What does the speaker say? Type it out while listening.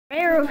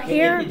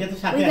Here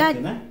we got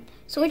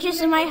switches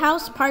in my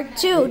house part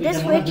 2. This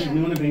switch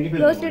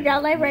goes to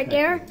that light right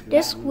there.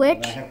 This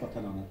switch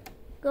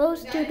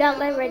goes to that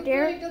light right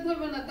there.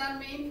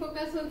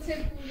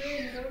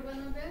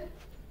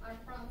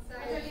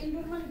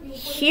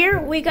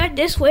 Here we got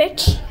this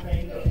switch.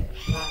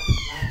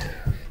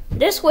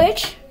 This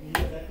switch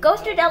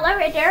goes to that light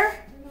right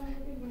there.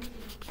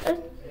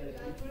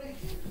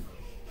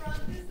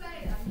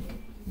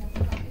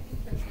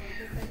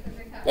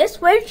 This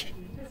switch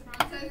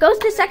goes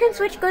to second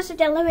switch, goes to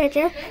the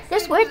elevator.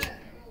 This switch,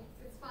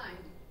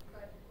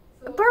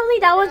 apparently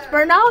that was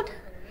burnout.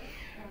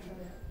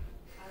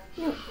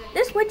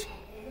 This switch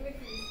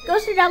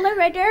goes to the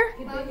elevator.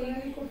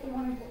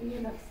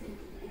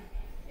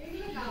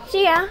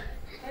 See ya.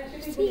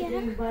 See ya.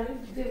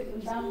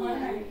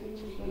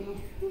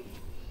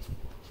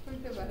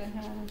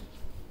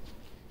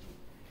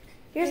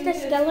 Here's the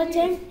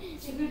skeleton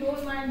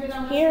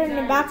here in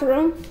the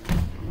bathroom.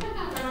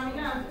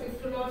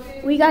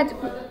 We got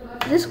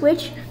this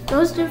switch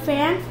goes to the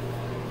fan,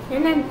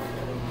 and then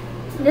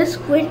this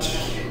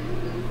switch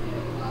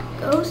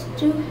goes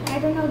to, I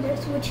don't know,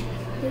 this switch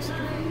goes to,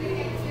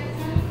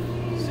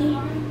 see,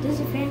 this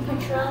is fan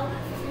control.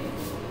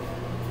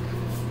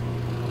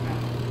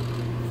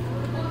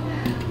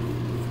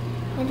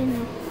 I don't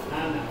know.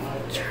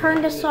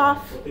 Turn this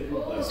off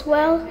as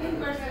well.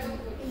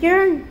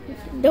 Here in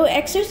the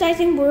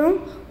exercising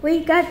room, we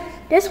got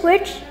this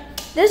switch.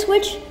 This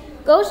switch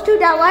goes to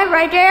that light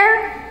right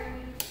there.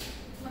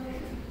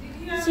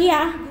 See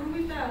ya.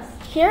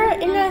 Here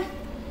in the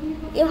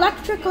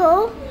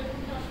electrical,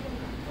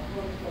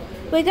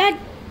 we got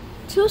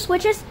 2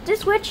 switches.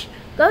 This switch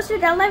goes to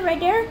that light right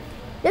there.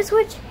 This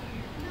switch,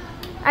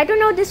 I don't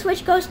know, this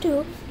switch goes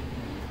to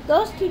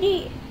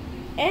the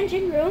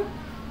engine room.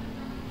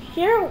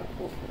 Here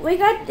we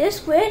got this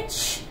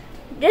switch.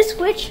 This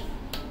switch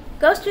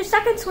goes to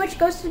second switch,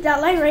 goes to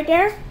that light right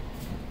there.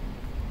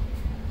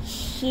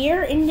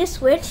 Here in this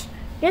switch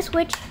goes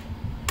to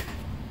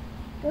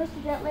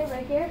that light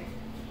right there.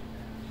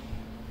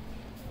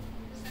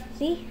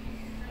 See?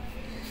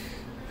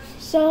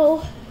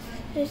 So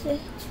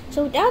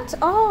that's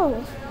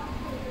all.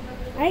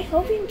 I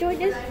hope you enjoyed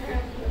this.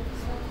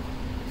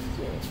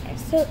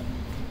 So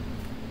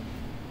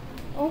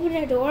open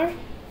the door.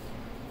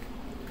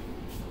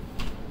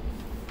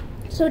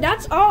 So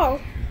that's all.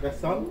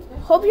 That's all?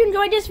 Hope you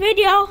enjoyed this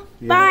video.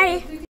 Yeah. Bye.